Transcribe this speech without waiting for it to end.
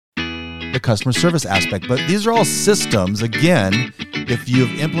the customer service aspect. But these are all systems. Again, if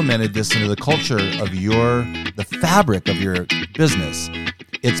you've implemented this into the culture of the fabric of your business,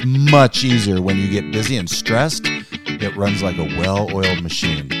 it's much easier when you get busy and stressed. It runs like a well-oiled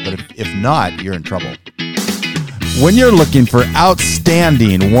machine. But if not, you're in trouble. When you're looking for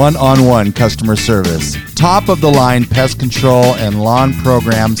outstanding one-on-one customer service, top-of-the-line pest control and lawn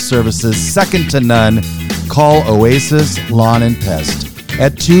program services second to none, call Oasis Lawn and Pest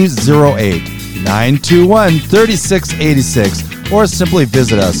at 208-921-3686 or simply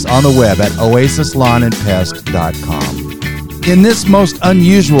visit us on the web at oasislawnandpest.com. In this most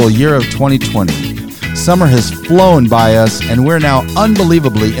unusual year of 2020, summer has flown by us and we're now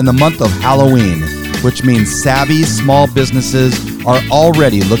unbelievably in the month of Halloween, which means savvy small businesses are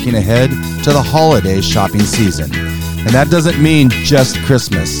already looking ahead to the holiday shopping season. And that doesn't mean just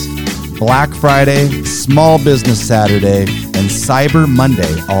Christmas. Black Friday, Small Business Saturday, and Cyber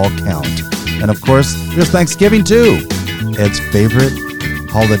Monday all count. And of course, there's Thanksgiving too, Ed's favorite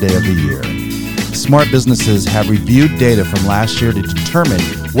holiday of the year. Smart businesses have reviewed data from last year to determine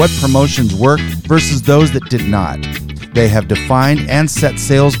what promotions worked versus those that did not. They have defined and set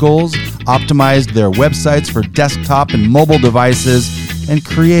sales goals, optimized their websites for desktop and mobile devices, and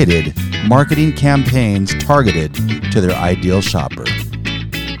created marketing campaigns targeted to their ideal shopper.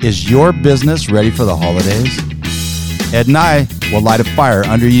 Is your business ready for the holidays? Ed and I will light a fire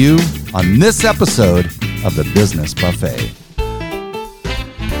under you on this episode of the Business Buffet.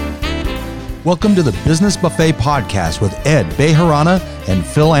 Welcome to the Business Buffet podcast with Ed Bejarana and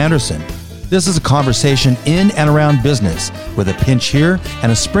Phil Anderson. This is a conversation in and around business with a pinch here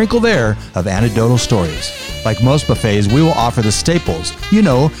and a sprinkle there of anecdotal stories. Like most buffets, we will offer the staples,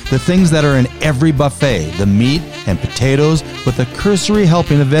 the things that are in every buffet, the meat and potatoes with a cursory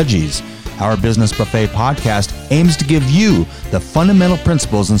helping of veggies. Our Business Buffet podcast aims to give you the fundamental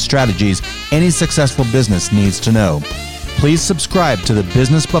principles and strategies any successful business needs to know. Please subscribe to the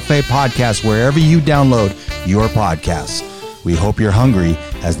Business Buffet podcast wherever you download your podcasts. We hope you're hungry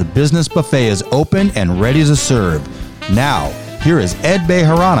as the Business Buffet is open and ready to serve. Now, here is Ed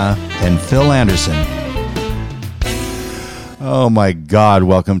Bejarana and Phil Anderson. Oh my God,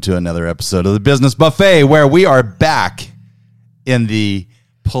 welcome to another episode of the Business Buffet where we are back in the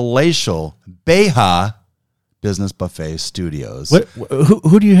palatial Beja Business Buffet studios.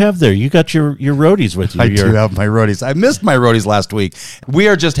 Who do you have there? You got your roadies with you. I do have my roadies. I missed my roadies last week. We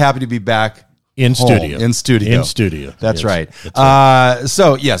are just happy to be back. In studio. That's yes, right. That's right.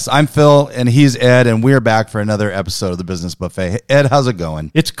 So, yes, I'm Phil, and he's Ed, and we're back for another episode of the Business Buffet. Hey, Ed, how's it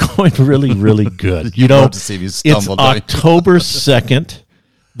going? It's going really, really good. Love to see you stumble. It's October 2nd.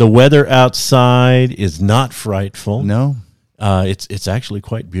 The weather outside is not frightful. No. It's actually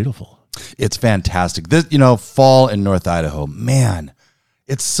quite beautiful. It's fantastic. This, fall in North Idaho, man,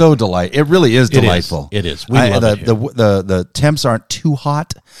 it's so delightful. It really is delightful. It is. We love it here. The temps aren't too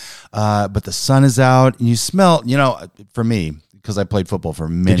hot. But the sun is out, and you smell, for me, because I played football for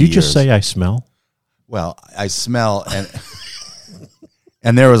many years. Did you just say I smell? Well, I smell,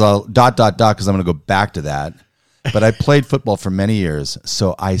 and there was a ... because I'm going to go back to that. But I played football for many years,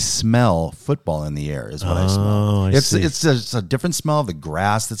 so I smell football in the air is what I smell. It's a different smell of the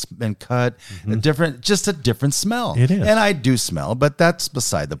grass that's been cut, a different smell. It is. And I do smell, but that's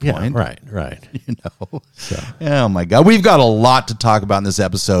beside the point. Yeah, right. So. Oh my God. We've got a lot to talk about in this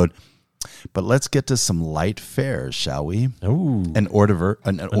episode, but let's get to some light fares, shall we? Oh. An hors d'oeuvre.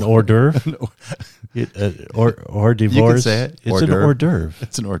 An hors d'oeuvre? Hors d'oeuvre. You can say it. It's an hors d'oeuvre.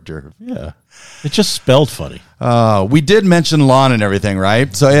 It's an hors d'oeuvre. Yeah. It's just spelled funny. We did mention lawn and everything,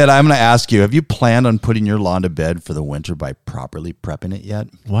 right? So, Ed, I'm going to ask you, have you planned on putting your lawn to bed for the winter by properly prepping it yet?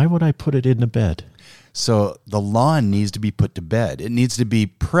 Why would I put it in the bed? So the lawn needs to be put to bed. It needs to be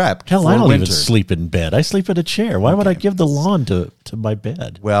prepped for winter. Hell, I don't even sleep in bed. I sleep in a chair. Why would I give the lawn to my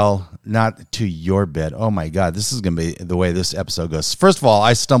bed? Well, not to your bed. Oh, my God. This is going to be the way this episode goes. First of all,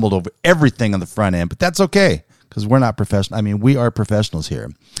 I stumbled over everything on the front end, but that's okay because we're not professional. I mean, we are professionals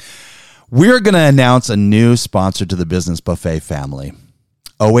here. We're going to announce a new sponsor to the Business Buffet family.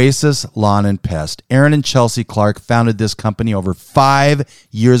 Oasis Lawn and Pest. Aaron and Chelsea Clark founded this company over 5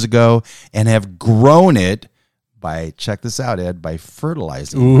 years ago and have grown it by, check this out, Ed, by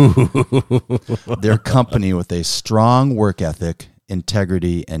fertilizing their company with a strong work ethic,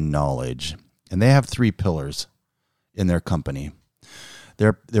 integrity, and knowledge. And they have 3 pillars in their company.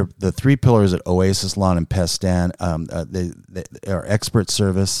 They're the 3 pillars at Oasis Lawn and Pest stand. They are expert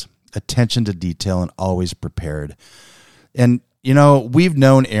service, attention to detail, and always prepared. And we've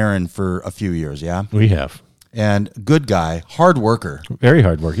known Aaron for a few years, yeah? We have. and good guy, hard worker. Very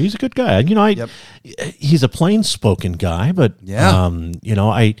hard worker. He's a good guy. He's a plain spoken guy, but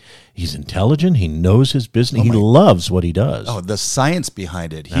he's intelligent. He knows his business. He loves what he does. Oh, the science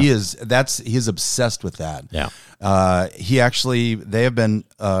behind it. He is obsessed with that. Yeah. They have been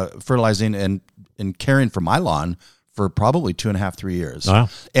fertilizing and caring for my lawn for probably 2.5, 3 years. Wow.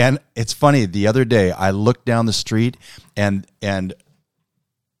 And it's funny, the other day I looked down the street and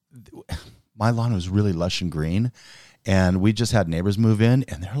my lawn was really lush and green, and we just had neighbors move in,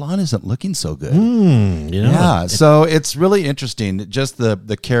 and their lawn isn't looking so good. So it's really interesting, just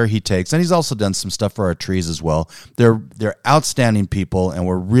the care he takes, and he's also done some stuff for our trees as well. They're outstanding people, and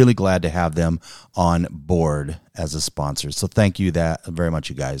we're really glad to have them on board as a sponsor. So thank you very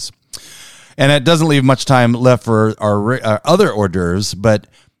much, you guys. And it doesn't leave much time left for our other hors d'oeuvres, but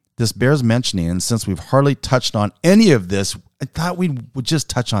this bears mentioning, and since we've hardly touched on any of this, I thought we would just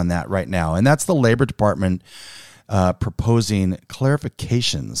touch on that right now, and that's the Labor Department proposing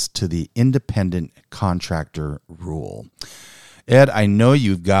clarifications to the independent contractor rule. Ed, I know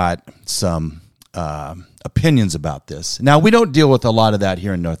you've got some opinions about this. Now, we don't deal with a lot of that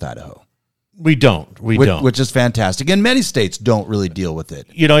here in North Idaho. We don't. Which is fantastic. And many states don't really deal with it.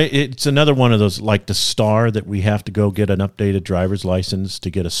 It's another one of those, like the star, that we have to go get an updated driver's license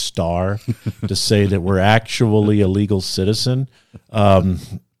to get a star to say that we're actually a legal citizen.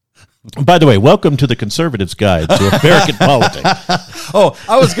 By the way, welcome to the Conservatives Guide to American Politics. Oh,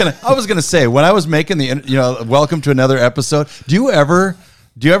 I was gonna say, when I was making welcome to another episode, do you ever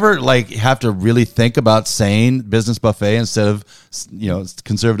like have to really think about saying Business Buffet instead of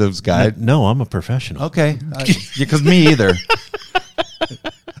Conservatives Guide? No, I'm a professional. Okay, because me either.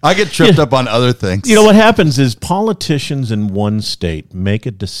 I get tripped up on other things. What happens is politicians in one state make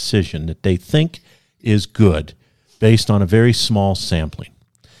a decision that they think is good based on a very small sampling.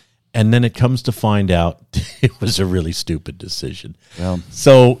 And then it comes to find out it was a really stupid decision. Well,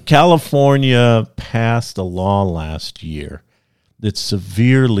 so California passed a law last year that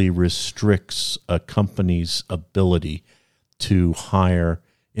severely restricts a company's ability to hire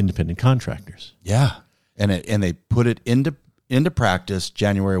independent contractors. Yeah, and they put it into practice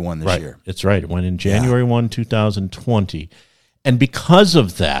January 1 this year. That's right. It went in January 1, 2020. And because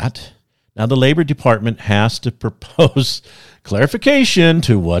of that, now the Labor Department has to propose clarification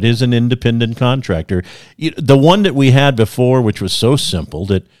to what is an independent contractor. The one that we had before, which was so simple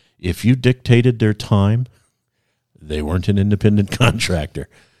that if you dictated their time, they weren't an independent contractor.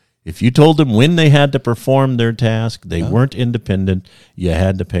 If you told them when they had to perform their task, they weren't independent. You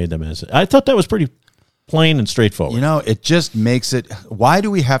had to pay them as. I thought that was pretty plain and straightforward. It just makes it. Why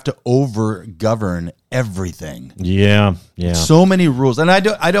do we have to over-govern everything? Yeah. So many rules, and I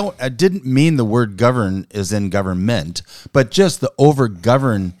didn't mean the word govern as in government, but just the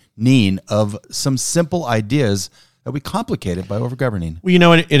over-governing of some simple ideas that we complicate it by over-governing.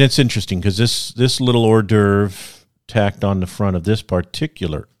 Well, and it's interesting because this little hors d'oeuvre tacked on the front of this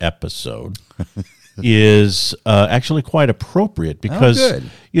particular episode is actually quite appropriate because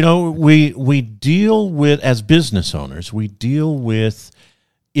we deal with, as business owners, we deal with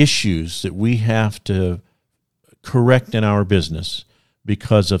issues that we have to correct in our business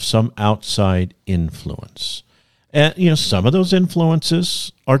because of some outside influence. And some of those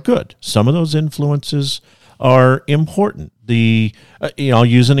influences are good. Some of those influences are important. I'll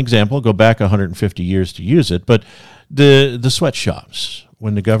use an example, go back 150 years to use it, but the sweatshops,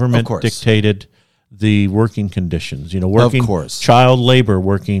 when the government dictated the working conditions, child labor,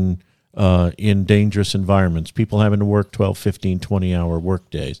 working in dangerous environments, people having to work 12, 15, 20-hour work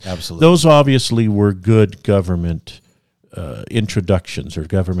days. Absolutely. Those obviously were good government introductions or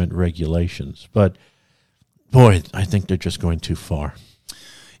government regulations. But, boy, I think they're just going too far.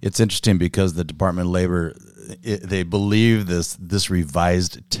 It's interesting because the Department of Labor, they believe this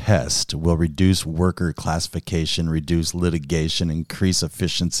revised test will reduce worker classification, reduce litigation, increase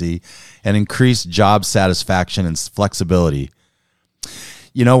efficiency, and increase job satisfaction and flexibility.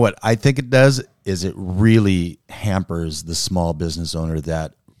 You know what I think it does is it really hampers the small business owner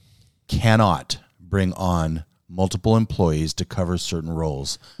that cannot bring on multiple employees to cover certain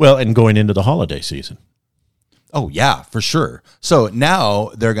roles. Well, and going into the holiday season. Oh, yeah, for sure. So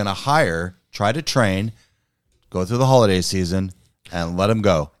now they're going to try to train, go through the holiday season, and let them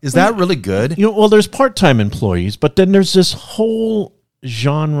go. Is that really good? Well, there's part-time employees, but then there's this whole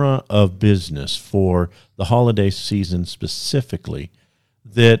genre of business for the holiday season specifically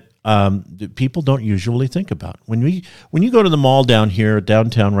that people don't usually think about. When you go to the mall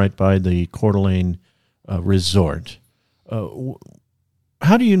downtown right by the Coeur d'Alene Resort,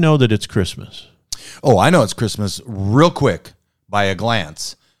 how do you know that it's Christmas? Oh, I know it's Christmas real quick by a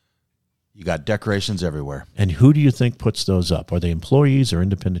glance. You got decorations everywhere. And who do you think puts those up? Are they employees or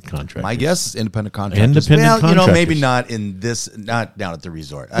independent contractors? My guess is independent contractors. Contractors. Maybe not down at the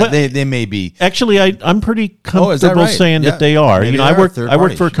resort. Well, they may be. Actually, I'm pretty comfortable saying that they are. Maybe I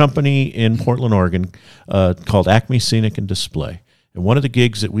worked for a company in Portland, Oregon, called Acme Scenic and Display. And one of the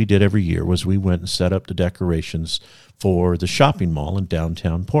gigs that we did every year was we went and set up the decorations for the shopping mall in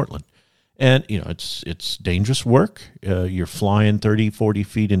downtown Portland. And, it's dangerous work. You're flying 30, 40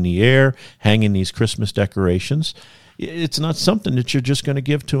 feet in the air, hanging these Christmas decorations. It's not something that you're just going to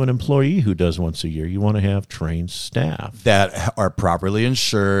give to an employee who does once a year. You want to have trained staff. That are properly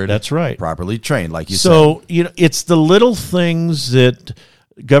insured. That's right. Properly trained, like you said. So, it's the little things that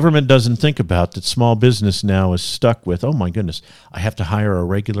government doesn't think about that small business now is stuck with. Oh, my goodness, I have to hire a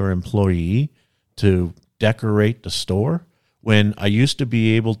regular employee to decorate the store. When I used to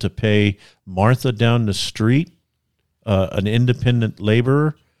be able to pay Martha down the street, an independent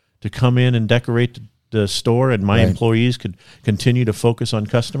laborer, to come in and decorate the store, and my employees could continue to focus on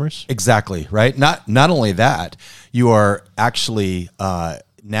customers. Exactly, right? Not only that, you are actually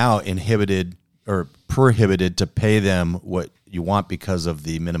now inhibited or prohibited to pay them what you want because of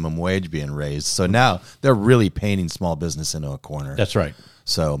the minimum wage being raised. So now they're really painting small business into a corner. That's right.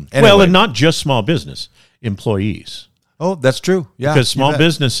 So well, and not just small business, employees. Oh, that's true. Yeah. Because small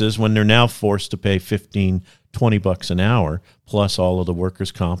businesses, when they're now forced to pay $15-$20 an hour, plus all of the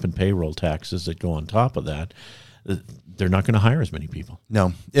workers' comp and payroll taxes that go on top of that, they're not going to hire as many people.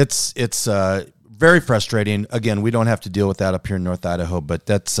 No, it's very frustrating. Again, we don't have to deal with that up here in North Idaho, but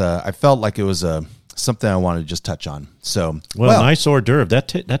that's I felt like it was something I wanted to just touch on. So, well, nice hors d'oeuvre. That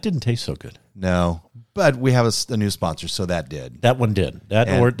didn't taste so good. No. But we have a new sponsor, so that did. That one did.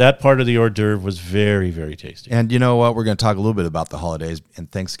 That part of the hors d'oeuvre was very, very tasty. And you know what? We're going to talk a little bit about the holidays,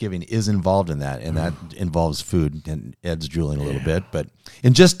 and Thanksgiving is involved in that, and that involves food, and Ed's drooling a little bit. But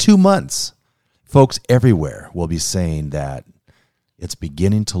in just 2 months, folks everywhere will be saying that it's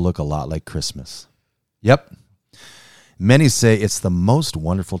beginning to look a lot like Christmas. Yep. Many say it's the most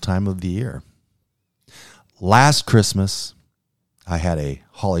wonderful time of the year. Last Christmas, I had a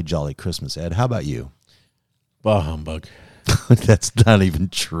holly jolly Christmas, Ed. How about you? Bah humbug. That's not even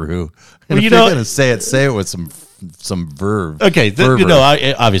true. And if you're going to say it with some verve. Okay,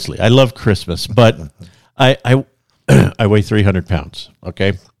 obviously, I love Christmas, but I weigh 300 pounds,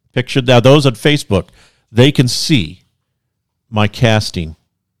 okay? Picture now, those on Facebook, they can see my casting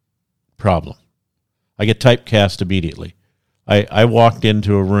problem. I get typecast immediately. I walked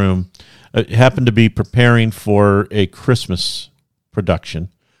into a room, happened to be preparing for a Christmas production,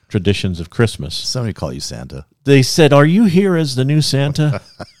 Traditions of Christmas. Somebody call you Santa. They said, "Are you here as the new Santa?"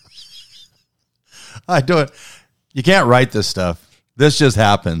 I don't. You can't write this stuff. This just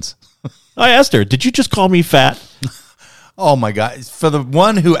happens. I asked her, "Did you just call me fat?" Oh my God! For the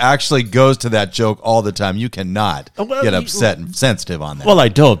one who actually goes to that joke all the time, you cannot get upset and sensitive on that. Well, I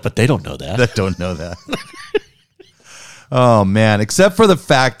don't, but they don't know that. They don't know that. Oh man! Except for the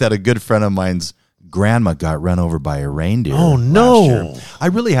fact that a good friend of mine's grandma got run over by a reindeer. Oh no! Last year. I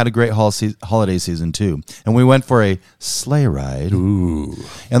really had a great holiday season too, and we went for a sleigh ride. Ooh!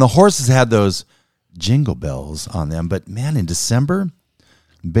 And the horses had those jingle bells on them. But man, in December,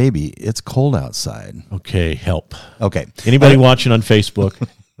 baby, it's cold outside. Okay, help. Okay, anybody watching on Facebook,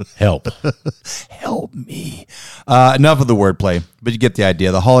 help, help me. Enough of the wordplay, but you get the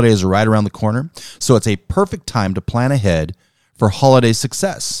idea. The holidays are right around the corner, so it's a perfect time to plan ahead for holiday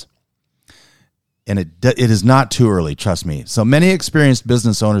success. And it is not too early, trust me. So many experienced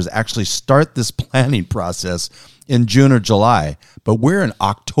business owners actually start this planning process in June or July, but we're in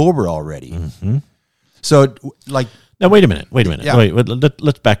October already. Mm-hmm. So, now wait a minute. Yeah. Wait,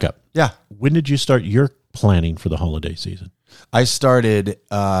 let's back up. Yeah. When did you start your planning for the holiday season? I started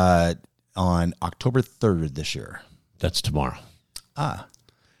on October 3rd this year. That's tomorrow.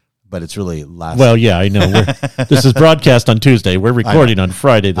 But it's really last. Well, yeah, I know. This is broadcast on Tuesday. We're recording on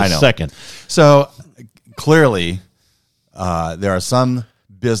Friday the 2nd. So clearly, there are some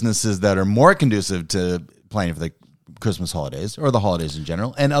businesses that are more conducive to planning for the Christmas holidays or the holidays in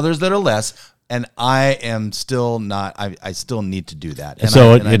general, and others that are less. And I am still not. I still need to do that.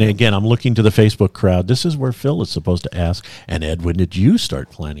 And again, I'm looking to the Facebook crowd. This is where Phil is supposed to ask. And Ed, when did you start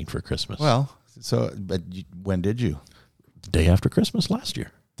planning for Christmas? Well, when did you? The day after Christmas last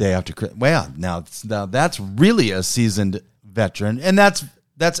year. Day after Christmas. Well, now that's really a seasoned veteran, and that's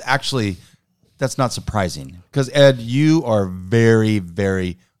not surprising because Ed, you are very,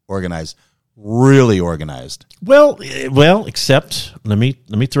 very organized, really organized. Well, except let me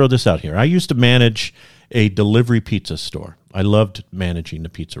throw this out here. I used to manage a delivery pizza store I loved managing the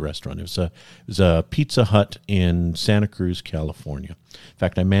pizza restaurant. It was a Pizza Hut in Santa Cruz, California. In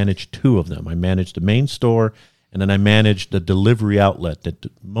fact, I managed 2 of them. I managed the main store, and then I managed the delivery outlet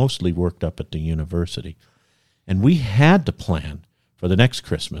that mostly worked up at the university. And we had to plan for the next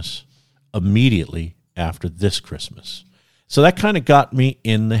Christmas immediately after this Christmas. So that kind of got me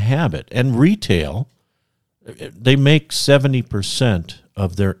in the habit. And retail, they make 70%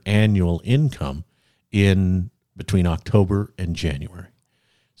 of their annual income in between October and January.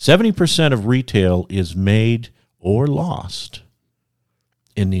 70% of retail is made or lost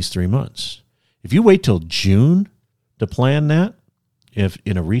in these 3 months. If you wait till June to plan that, if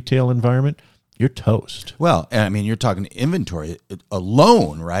in a retail environment, you're toast. Well, I mean, you're talking inventory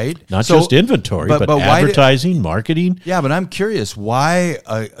alone, right? Not just inventory, but advertising, marketing. Yeah, but I'm curious, why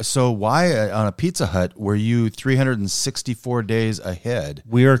on a Pizza Hut were you 364 days ahead?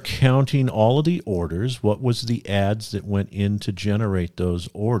 We are counting all of the orders. What was the ads that went in to generate those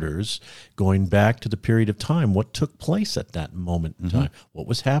orders, going back to the period of time? What took place at that moment in time? What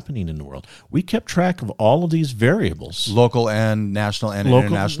was happening in the world? We kept track of all of these variables. Local and national and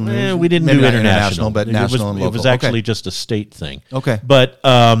international news? We didn't do international. But national and local. It was actually just a state thing. Okay. But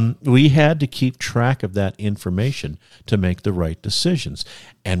we had to keep track of that information to make the right decisions.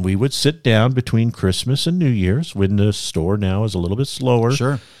 And we would sit down between Christmas and New Year's, when the store now is a little bit slower,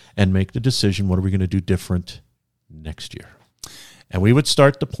 sure, and make the decision, what are we going to do different next year? And we would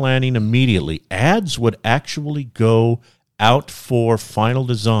start the planning immediately. Ads would actually go out for final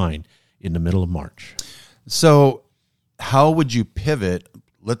design in the middle of March. So how would you pivot?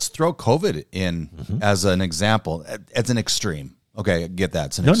 Let's throw COVID in as an example, as an extreme. Okay, get that.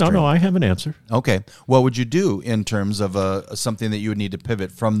 It's an extreme. No, I have an answer. Okay. What would you do in terms of something that you would need to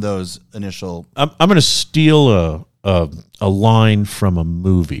pivot from those initial? I'm going to steal a line from a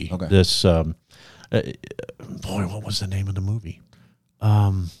movie. Okay. This, boy, what was the name of the movie?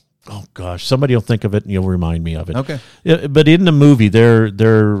 Oh gosh, somebody will think of it and you'll remind me of it. Okay. Yeah, but in the movie, they're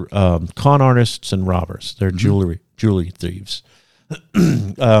con artists and robbers. They're jewelry thieves.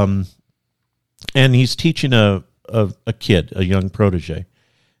 And he's teaching a kid, a young protege,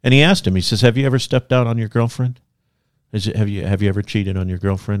 and he asked him. He says, "Have you ever stepped out on your girlfriend? Have you ever cheated on your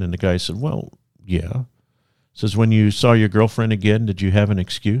girlfriend?" And the guy said, "Well, yeah." Says, "When you saw your girlfriend again, did you have an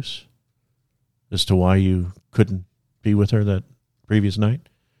excuse as to why you couldn't be with her that previous night?"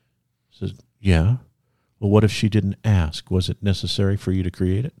 Says, "Yeah." "Well, what if she didn't ask? Was it necessary for you to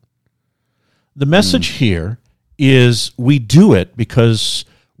create it?" The message here is we do it because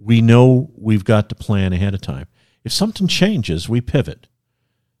we know we've got to plan ahead of time. If something changes, we pivot.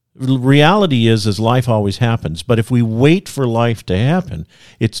 The reality is, as life always happens, but if we wait for life to happen,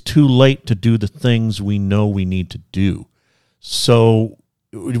 it's too late to do the things we know we need to do. So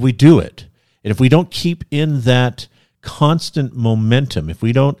we do it. And if we don't keep in that constant momentum, if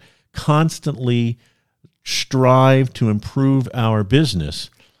we don't constantly strive to improve our business,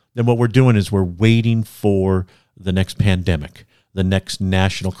 then what we're doing is we're waiting for the next pandemic, the next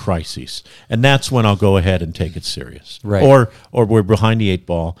national crisis. And that's when I'll go ahead and take it serious. Right. Or we're behind the 8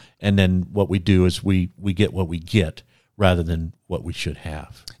 ball, and then what we do is we get what we get rather than what we should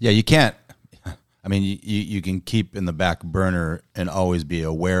have. Yeah, you can't. I mean, you can keep in the back burner and always be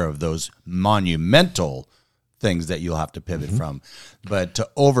aware of those monumental things that you'll have to pivot from. But to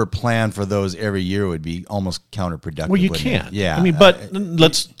over-plan for those every year would be almost counterproductive. Well, you can't. Yeah. I mean, but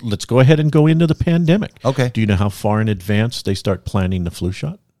let's go ahead and go into the pandemic. Okay. Do you know how far in advance they start planning the flu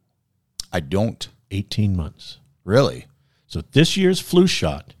shot? I don't. 18 months. Really? So this year's flu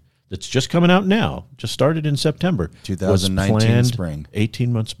shot that's just coming out now, just started in September, 2019 was planned spring.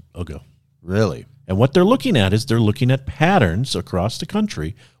 18 months ago. Really? And what they're looking at is they're looking at patterns across the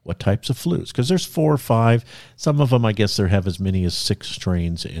country, what types of flus, because there's 4 or 5. Some of them, I guess, there have as many as 6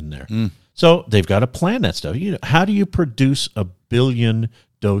 strains in there. So they've got to plan that stuff. You know, how do you produce 1 billion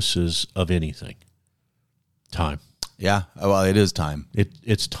doses of anything? Time. Yeah, well, it is time.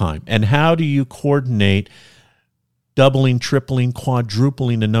 It's time. And how do you coordinate doubling, tripling,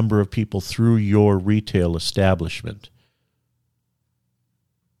 quadrupling the number of people through your retail establishment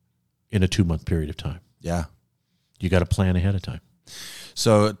in a 2-month period of time? Yeah. You got to plan ahead of time.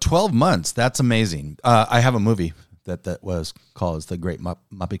 So 12 months, that's amazing. I have a movie that was called The Great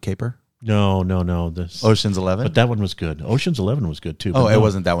Muppet Caper. No. Ocean's 11? But that one was good. Ocean's 11 was good, too. Oh, it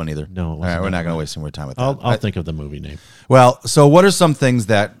wasn't that one either. No, it wasn't. All right, we're not going to waste any more time with that. I'll think of the movie name. Well, so what are some things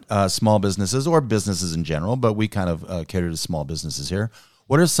that small businesses or businesses in general, but we kind of cater to small businesses here.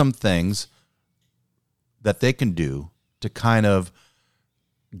 What are some things that they can do to kind of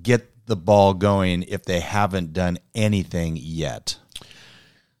get the ball going if they haven't done anything yet?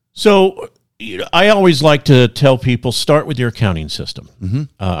 So I always like to tell people, start with your accounting system. Mm-hmm.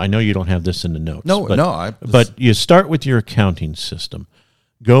 I know you don't have this in the notes. But you start with your accounting system.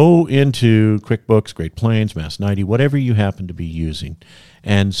 Go into QuickBooks, Great Plains, Mass 90, whatever you happen to be using,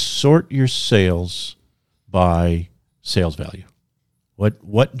 and sort your sales by sales value.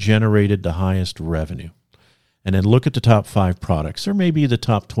 What generated the highest revenue? And then look at the top 5 products, or maybe the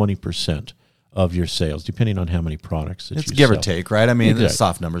top 20% of your sales, depending on how many products that it's you give sell. Or take, right? I mean, exactly.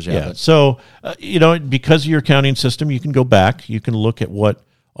 Soft numbers, yeah. But. So, because of your accounting system, you can go back. You can look at what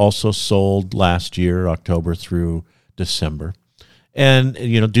also sold last year, October through December, and,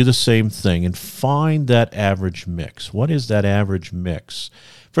 do the same thing and find that average mix. What is that average mix?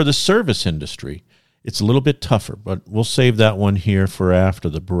 For the service industry, it's a little bit tougher, but we'll save that one here for after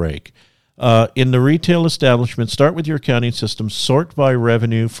the break. In the retail establishment, start with your accounting system, sort by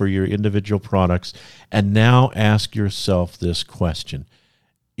revenue for your individual products, and now ask yourself this question.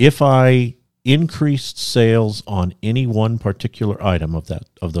 If I increased sales on any one particular item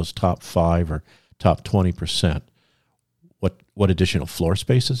of those top 5 or top 20%, what additional floor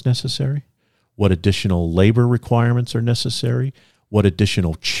space is necessary? What additional labor requirements are necessary? What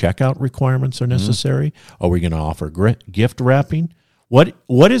additional checkout requirements are necessary? Mm-hmm. Are we going to offer gift wrapping?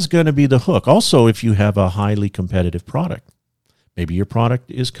 What is going to be the hook? Also, if you have a highly competitive product, maybe your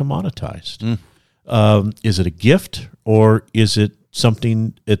product is commoditized. Is it a gift, or is it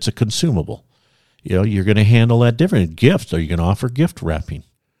something, it's a consumable? You're going to handle that different. Gifts, are you going to offer gift wrapping?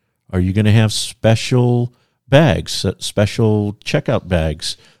 Are you going to have special bags, special checkout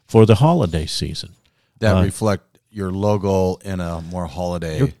bags for the holiday season? That reflect your logo in a more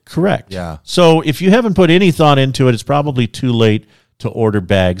holiday. You're correct. Yeah. So if you haven't put any thought into it, it's probably too late to order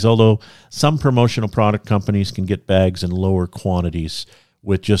bags, although some promotional product companies can get bags in lower quantities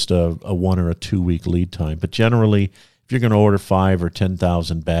with just a 1 or a 2 week lead time. But generally, if you're going to order 5 or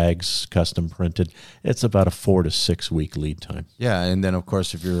 10,000 bags custom printed, it's about a 4 to 6 week lead time. Yeah, and then of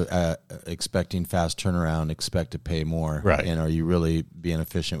course, if you're expecting fast turnaround, expect to pay more. Right. And are you really being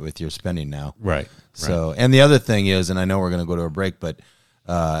efficient with your spending now? Right. So, and the other thing is, and I know we're going to go to a break, but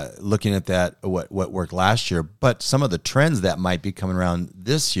looking at that, what worked last year, but some of the trends that might be coming around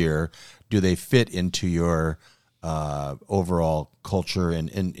this year, do they fit into your overall culture and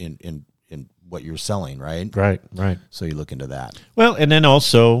in what you're selling, right? Right. So you look into that. Well, and then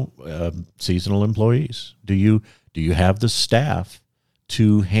also seasonal employees. Do you have the staff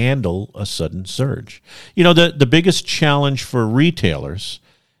to handle a sudden surge? The biggest challenge for retailers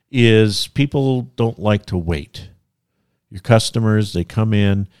is people don't like to wait. Your customers, they come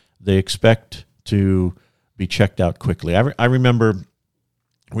in, they expect to be checked out quickly. I remember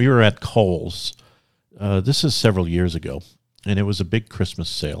we were at Kohl's. This is several years ago, and it was a big Christmas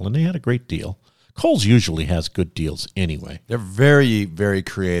sale, and they had a great deal. Kohl's usually has good deals anyway. They're very, very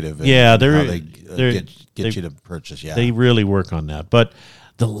creative. Yeah, they get you to purchase. Yeah, they really work on that. But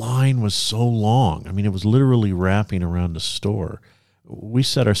the line was so long. I mean, it was literally wrapping around the store. We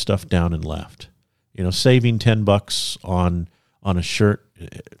set our stuff down and left. Saving $10 on a shirt.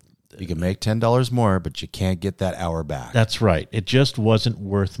 You can make $10 more, but you can't get that hour back. That's right. It just wasn't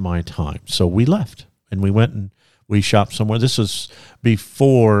worth my time. So we left, and we went and we shopped somewhere. This was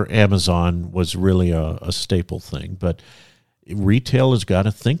before Amazon was really a staple thing. But retail has got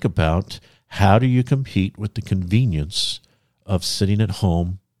to think about, how do you compete with the convenience of sitting at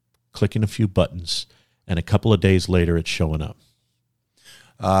home, clicking a few buttons, and a couple of days later it's showing up.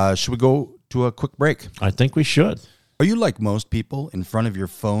 Should we go to a quick break? I think we should. Are you like most people, in front of your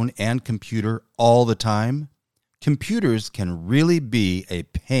phone and computer all the time? Computers can really be a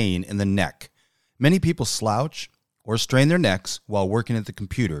pain in the neck. Many people slouch or strain their necks while working at the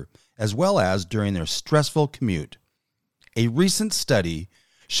computer, as well as during their stressful commute. A recent study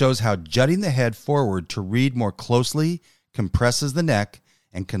shows how jutting the head forward to read more closely compresses the neck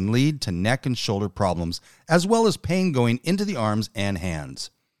and can lead to neck and shoulder problems, as well as pain going into the arms and hands.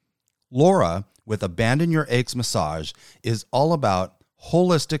 Laura, with Abandon Your Aches Massage, is all about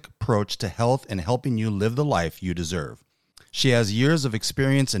holistic approach to health and helping you live the life you deserve. She has years of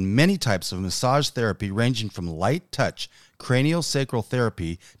experience in many types of massage therapy, ranging from light touch, craniosacral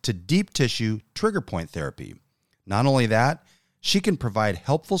therapy to deep tissue trigger point therapy. Not only that, she can provide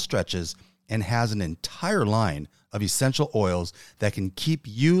helpful stretches and has an entire line of essential oils that can keep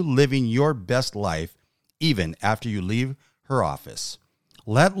you living your best life even after you leave her office.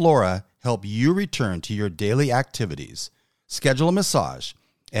 Let Laura help you return to your daily activities. Schedule a massage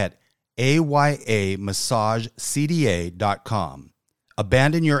at ayamassageCDA.com.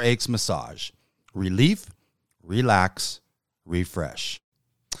 Abandon Your Aches Massage. Relief, relax, refresh.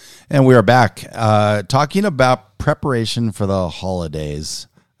 And we are back talking about preparation for the holidays.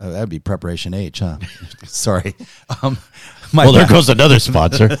 That'd be preparation H, huh? Sorry. There goes another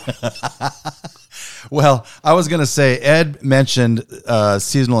sponsor. Well, I was going to say, Ed mentioned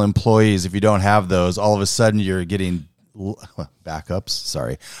seasonal employees. If you don't have those, all of a sudden you're getting backups.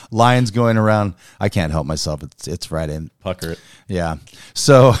 Sorry. Lines going around. I can't help myself. It's right in. Pucker it. Yeah.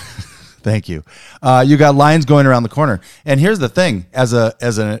 So thank you. You got lines going around the corner. And here's the thing. As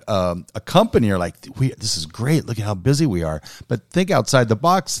a company, you're like, this is great. Look at how busy we are. But think outside the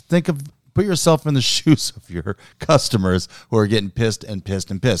box. Put yourself in the shoes of your customers who are getting pissed.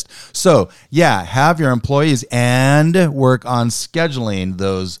 So, yeah, have your employees and work on scheduling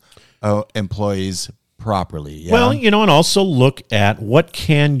those employees properly. Yeah? Well, and also look at what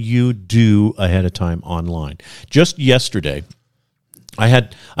can you do ahead of time online. Just yesterday,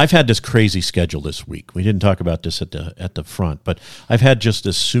 I've had this crazy schedule this week. We didn't talk about this at the front, but I've had just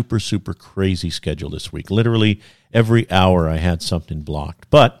this super, super crazy schedule this week. Literally every hour I had something blocked.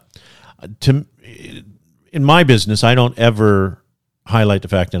 But in my business, I don't ever highlight the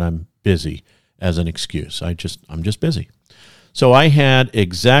fact that I'm busy as an excuse. I'm just busy. So I had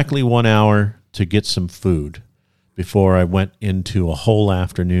exactly 1 hour to get some food before I went into a whole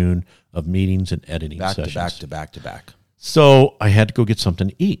afternoon of meetings and editing sessions. Back to back. So I had to go get something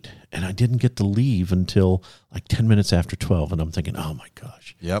to eat, and I didn't get to leave until like 10 minutes after 12, and I'm thinking, oh my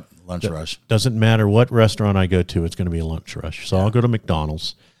gosh. Yep, lunch rush. Doesn't matter what restaurant I go to, it's going to be a lunch rush. So I'll go to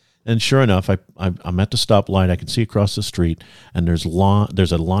McDonald's. And sure enough, I'm at the stoplight. I can see across the street, and there's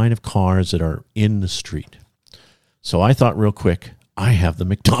a line of cars that are in the street. So I thought real quick, I have the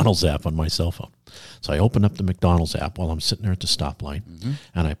McDonald's app on my cell phone. So I open up the McDonald's app while I'm sitting there at the stoplight,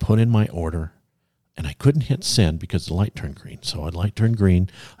 and I put in my order, and I couldn't hit send because the light turned green. So the light turned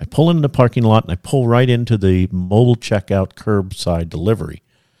green. I pull into the parking lot, and I pull right into the mobile checkout curbside delivery,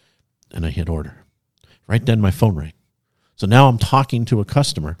 and I hit order. Right then, my phone rang. So now I'm talking to a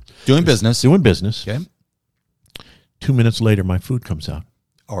customer. Doing business. Okay. 2 minutes later, my food comes out.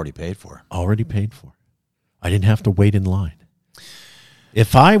 Already paid for. I didn't have to wait in line.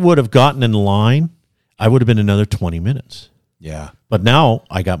 If I would have gotten in line, I would have been another 20 minutes. Yeah. But now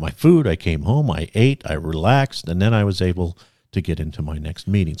I got my food. I came home. I ate. I relaxed. And then I was able to get into my next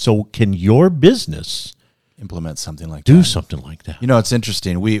meeting. So can your business implement something like that? Do something like that. It's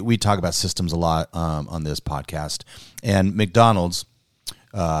interesting. We talk about systems a lot on this podcast. And McDonald's,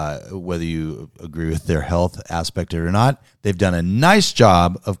 whether you agree with their health aspect or not, they've done a nice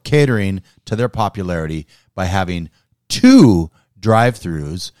job of catering to their popularity by having 2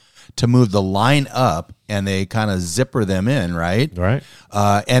 drive-thrus to move the line up, and they kind of zipper them in, right? Right.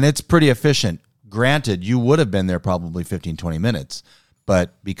 And it's pretty efficient. Granted, you would have been there probably 15, 20 minutes.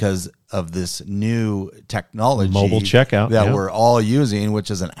 But because of this new technology, mobile checkout that we're all using, which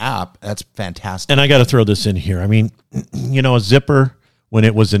is an app, that's fantastic. And I got to throw this in here. I mean, a zipper, when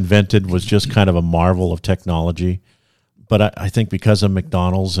it was invented, was just kind of a marvel of technology. But I think because of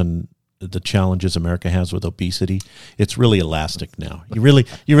McDonald's and the challenges America has with obesity, it's really elastic now. You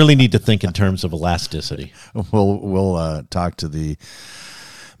really need to think in terms of elasticity. We'll talk to the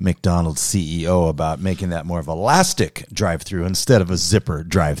McDonald's CEO about making that more of an elastic drive-through instead of a zipper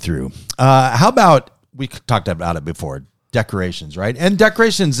drive-through. How about, we talked about it before, decorations, right? And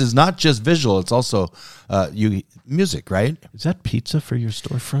decorations is not just visual; it's also music, right? Is that pizza for your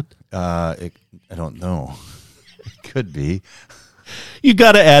storefront? I don't know. It could be. You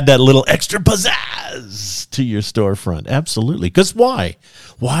got to add that little extra pizzazz to your storefront. Absolutely. Because why?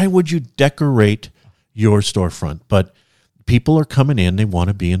 Why would you decorate your storefront? But people are coming in. They want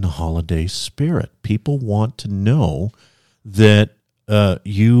to be in the holiday spirit. People want to know that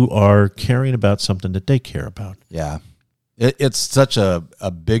you are caring about something that they care about. Yeah. It's such a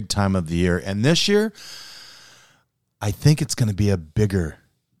big time of the year. And this year, I think it's going to be a bigger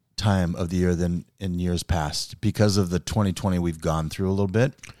time of the year than in years past because of the 2020 we've gone through a little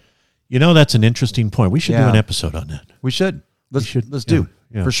bit. That's an interesting point. We should do an episode on that. We should. Let's do.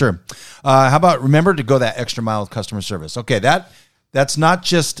 Yeah. For sure. How about remember to go that extra mile with customer service? Okay, that's not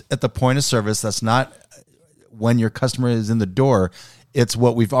just at the point of service. That's not when your customer is in the door. It's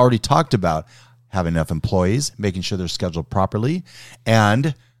what we've already talked about. Having enough employees, making sure they're scheduled properly,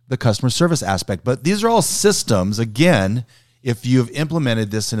 and the customer service aspect. But these are all systems, again, if you've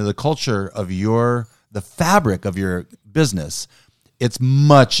implemented this into the culture of the fabric of your business, it's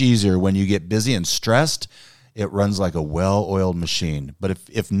much easier when you get busy and stressed. It runs like a well-oiled machine. But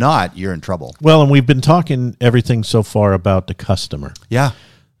if not, you're in trouble. Well, and we've been talking everything so far about the customer. Yeah.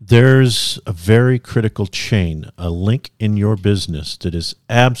 There's a very critical chain, a link in your business that is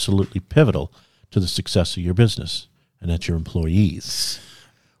absolutely pivotal to the success of your business, and that's your employees.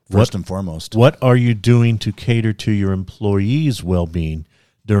 First and foremost. What are you doing to cater to your employees' well-being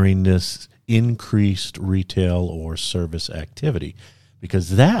during this increased retail or service activity,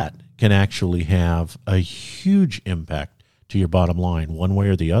 because that can actually have a huge impact to your bottom line one way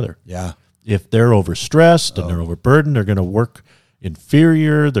or the other. Yeah. If they're overstressed and they're overburdened, they're going to work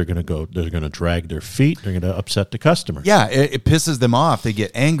inferior. They're going to drag their feet. They're going to upset the customer. Yeah, it pisses them off. They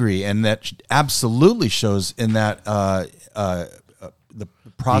get angry, and that absolutely shows in that the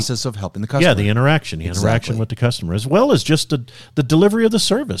process of helping the customer. Yeah, the interaction with the customer, as well as just the delivery of the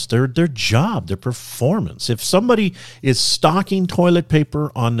service, their job, their performance. If somebody is stocking toilet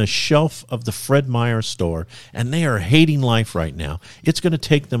paper on the shelf of the Fred Meyer store and they are hating life right now, it's going to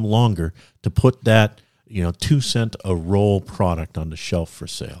take them longer to put that 2-cent a roll product on the shelf for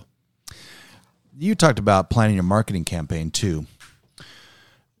sale. You talked about planning your marketing campaign too.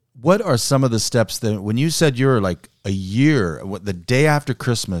 What are some of the steps that, when you said you were like a year, the day after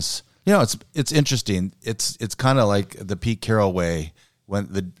Christmas, it's interesting. It's kind of like the Pete Carroll way,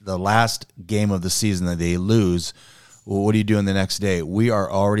 when the last game of the season that they lose. Well, what are you doing the next day? We are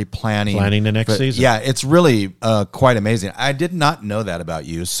already planning the next season. Yeah, it's really quite amazing. I did not know that about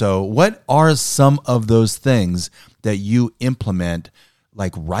you. So what are some of those things that you implement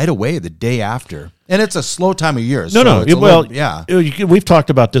like right away, the day after? And it's a slow time of year. We've talked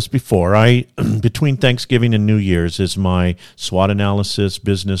about this before. Between Thanksgiving and New Year's is my SWOT analysis,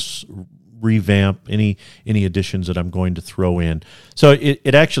 business revamp, any additions that I'm going to throw in. So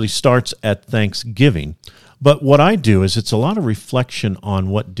it actually starts at Thanksgiving. But what I do is it's a lot of reflection on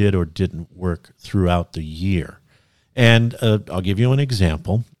what did or didn't work throughout the year. And I'll give you an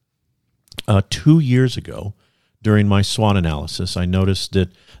example. 2 years ago, during my SWOT analysis, I noticed that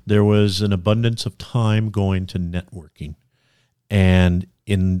there was an abundance of time going to networking. And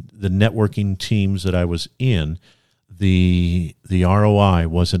in the networking teams that I was in, the ROI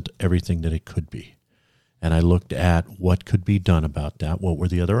wasn't everything that it could be. And I looked at what could be done about that. What were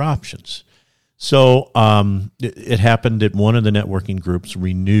the other options? So it happened that one of the networking groups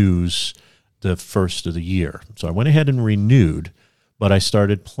renews the first of the year. So I went ahead and renewed, but I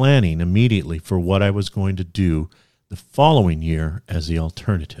started planning immediately for what I was going to do the following year as the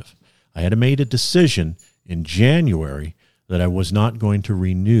alternative. I had made a decision in January that I was not going to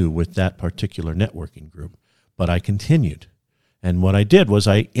renew with that particular networking group, but I continued. And what I did was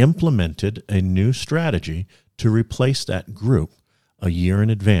I implemented a new strategy to replace that group a year in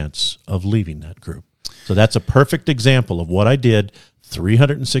advance of leaving that group. So that's a perfect example of what I did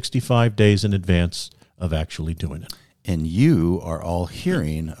 365 days in advance of actually doing it. And you are all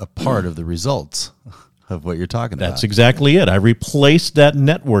hearing a part of the results of what you're talking about. That's exactly it. I replaced that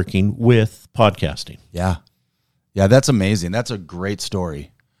networking with podcasting. Yeah. Yeah, that's amazing. That's a great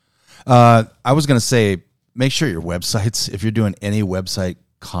story. I was going to say, make sure your websites, if you're doing any website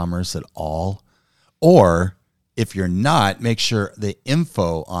commerce at all, or if you're not, make sure the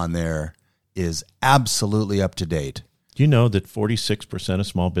info on there is absolutely up to date. Do you know that 46% of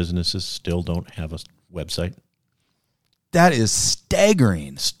small businesses still don't have a website? That is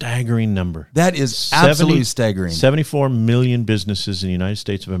staggering. Staggering number. That is absolutely staggering. 74 million businesses in the United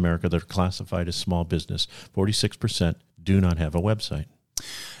States of America that are classified as small business. 46% do not have a website.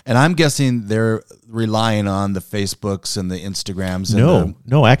 And I'm guessing they're relying on the Facebooks and the Instagrams.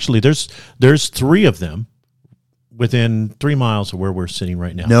 No. Actually, there's 3 of them within 3 miles of where we're sitting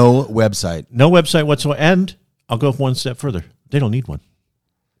right now. No website. No website whatsoever. And I'll go one step further. They don't need one.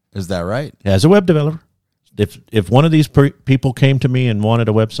 Is that right? As a web developer, if one of these people came to me and wanted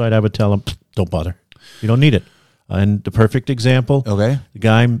a website, I would tell them, don't bother. You don't need it. And the perfect example, the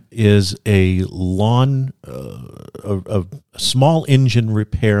guy is a a small engine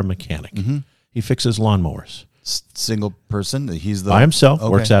repair mechanic. Mm-hmm. He fixes lawnmowers. Single person? He's by himself,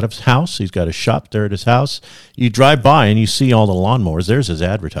 works out of his house. He's got a shop there at his house. You drive by and you see all the lawnmowers. There's his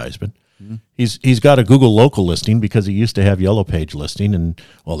advertisement. Mm-hmm. He's got a Google local listing because he used to have Yellow Page listing, and,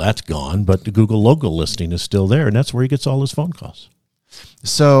 well, that's gone, but the Google local listing is still there, and that's where he gets all his phone calls.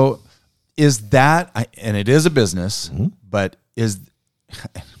 So is that, and it is a business, mm-hmm. but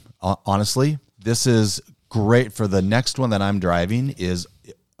honestly, this is great for the next one that I'm driving. Is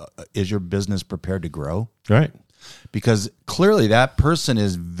your business prepared to grow? Right. Because clearly that person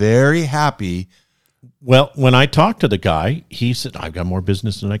is very happy. Well, when I talked to the guy, he said, I've got more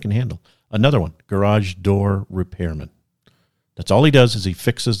business than I can handle. Another one, garage door repairman. That's all he does is he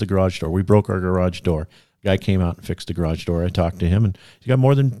fixes the garage door. We broke our garage door. Guy came out and fixed the garage door. I talked to him, and he's got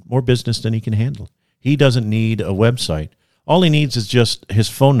more business than he can handle. He doesn't need a website. All he needs is just his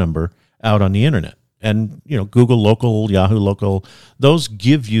phone number out on the internet. And, Google Local, Yahoo Local, those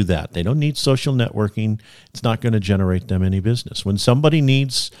give you that. They don't need social networking. It's not going to generate them any business. When somebody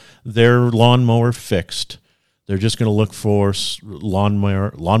needs their lawnmower fixed, They're just going to look for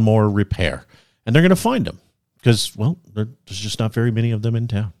lawnmower repair, and they're going to find them because, well, there's just not very many of them in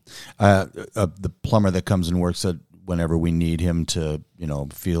town. The plumber that comes and works at whenever we need him to,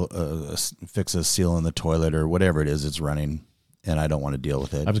 fix a seal in the toilet or whatever it is, it's running, and I don't want to deal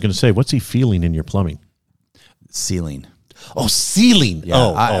with it. I was going to say, what's he feeling in your plumbing? Sealing. Oh, sealing.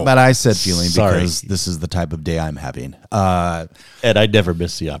 Yeah, but I said feeling because this is the type of day I'm having. And I'd never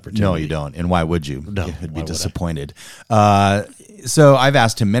miss the opportunity. No, you don't. And why would you? No, you'd be disappointed. So I've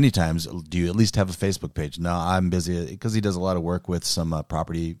asked him many times, do you at least have a Facebook page? No, I'm busy because he does a lot of work with some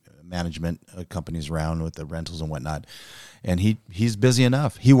property management companies around with the rentals and whatnot. And he's busy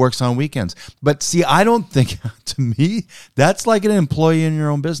enough. He works on weekends. But see, I don't think, to me, that's like an employee in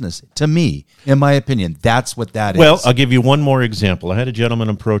your own business. To me, in my opinion, that's what that is. Well, I'll give you one more example. I had a gentleman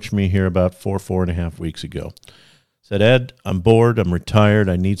approach me here about 4.5 weeks ago. Said, Ed, I'm bored, I'm retired,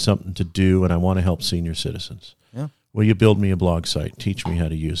 I need something to do, and I want to help senior citizens. Yeah. Will you build me a blog site? Teach me how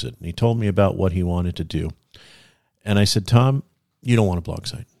to use it. And he told me about what he wanted to do. And I said, Tom, you don't want a blog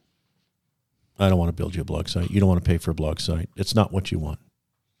site. I don't want to build you a blog site. You don't want to pay for a blog site. It's not what you want.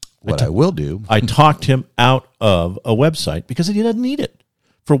 I will do. I talked him out of a website because he doesn't need it.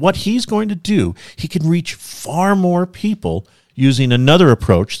 For what he's going to do, he can reach far more people using another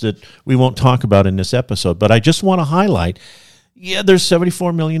approach that we won't talk about in this episode. But I just want to highlight, there's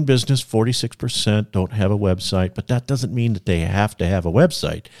 74 million business, 46% don't have a website, but that doesn't mean that they have to have a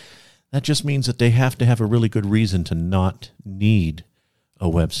website. That just means that they have to have a really good reason to not need a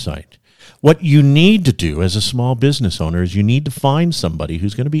website. What you need to do as a small business owner is you need to find somebody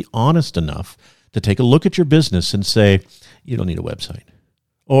who's going to be honest enough to take a look at your business and say, you don't need a website.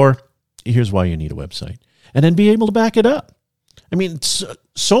 Or here's why you need a website. And then be able to back it up. I mean,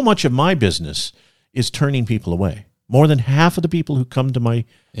 so much of my business is turning people away. More than half of the people who come to my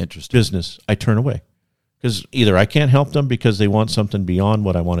business, I turn away. Because either I can't help them because they want something beyond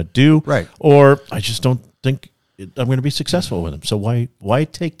what I want to do, right, or I just don't think I'm going to be successful with them. So why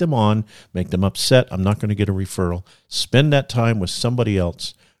take them on, make them upset? I'm not going to get a referral. Spend that time with somebody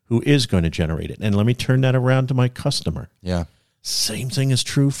else who is going to generate it. And let me turn that around to my customer. Yeah. Same thing is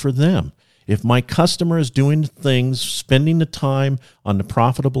true for them. If my customer is doing things, spending the time on the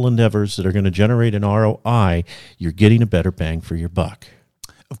profitable endeavors that are going to generate an ROI, you're getting a better bang for your buck.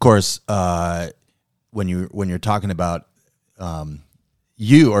 Of course, when you're talking about,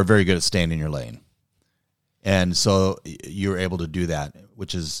 you are very good at staying in your lane. And so you're able to do that,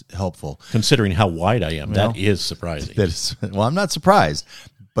 which is helpful. Considering how wide I am, that is surprising. Well, I'm not surprised,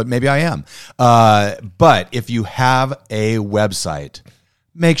 but maybe I am. But if you have a website,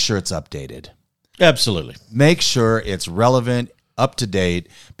 make sure it's updated. Absolutely. Make sure it's relevant, up to date,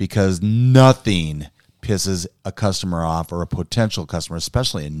 because nothing pisses a customer off or a potential customer,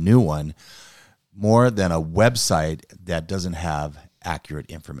 especially a new one, more than a website that doesn't have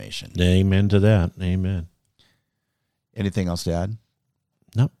accurate information. Amen to that. Amen. Anything else to add?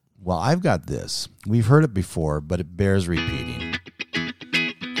 No. Well, I've got this. We've heard it before, but it bears repeating.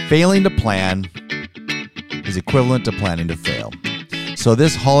 Failing to plan is equivalent to planning to fail. So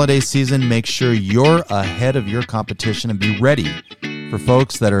this holiday season, make sure you're ahead of your competition and be ready for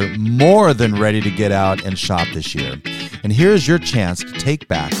folks that are more than ready to get out and shop this year. And here's your chance to take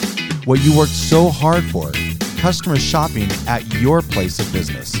back what you worked so hard for, customer shopping at your place of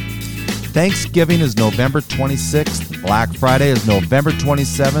business. Thanksgiving is November 26th, Black Friday is November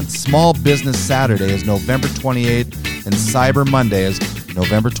 27th, Small Business Saturday is November 28th, and Cyber Monday is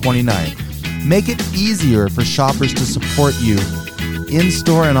November 29th. Make it easier for shoppers to support you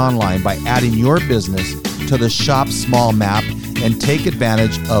in-store and online by adding your business to the Shop Small map and take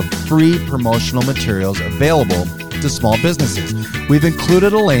advantage of free promotional materials available to small businesses. We've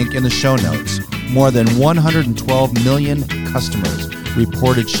included a link in the show notes. More than 112 million customers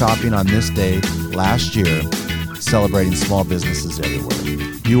reported shopping on this day last year, celebrating small businesses everywhere.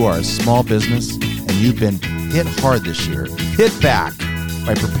 You are a small business and you've been hit hard this year. Hit back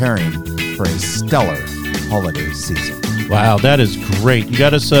by preparing for a stellar holiday season. Wow, that is great. You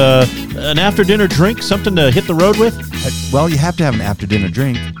got us an after-dinner drink, something to hit the road with? Well, you have to have an after-dinner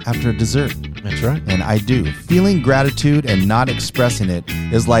drink after a dessert. That's right. And I do. Feeling gratitude and not expressing it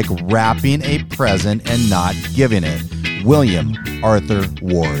is like wrapping a present and not giving it. William Arthur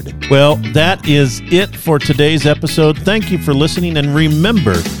Ward. Well, that is it for today's episode. Thank you for listening, and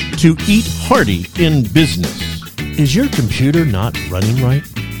remember to eat hearty in business. Is your computer not running right?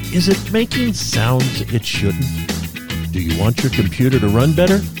 Is it making sounds it shouldn't? Do you want your computer to run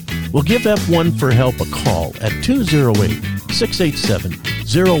better? Well, give F1 for Help a call at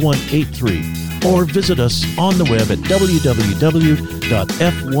 208-687-0183 or visit us on the web at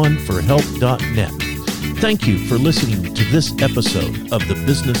www.f1forhelp.net. Thank you for listening to this episode of The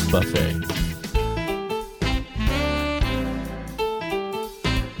Business Buffet.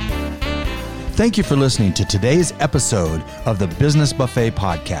 Thank you for listening to today's episode of the Business Buffet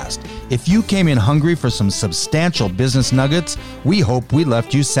podcast. If you came in hungry for some substantial business nuggets, we hope we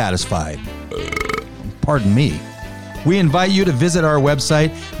left you satisfied. Pardon me. We invite you to visit our website,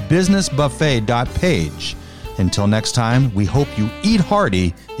 businessbuffet.page. Until next time, we hope you eat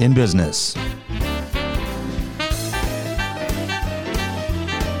hearty in business.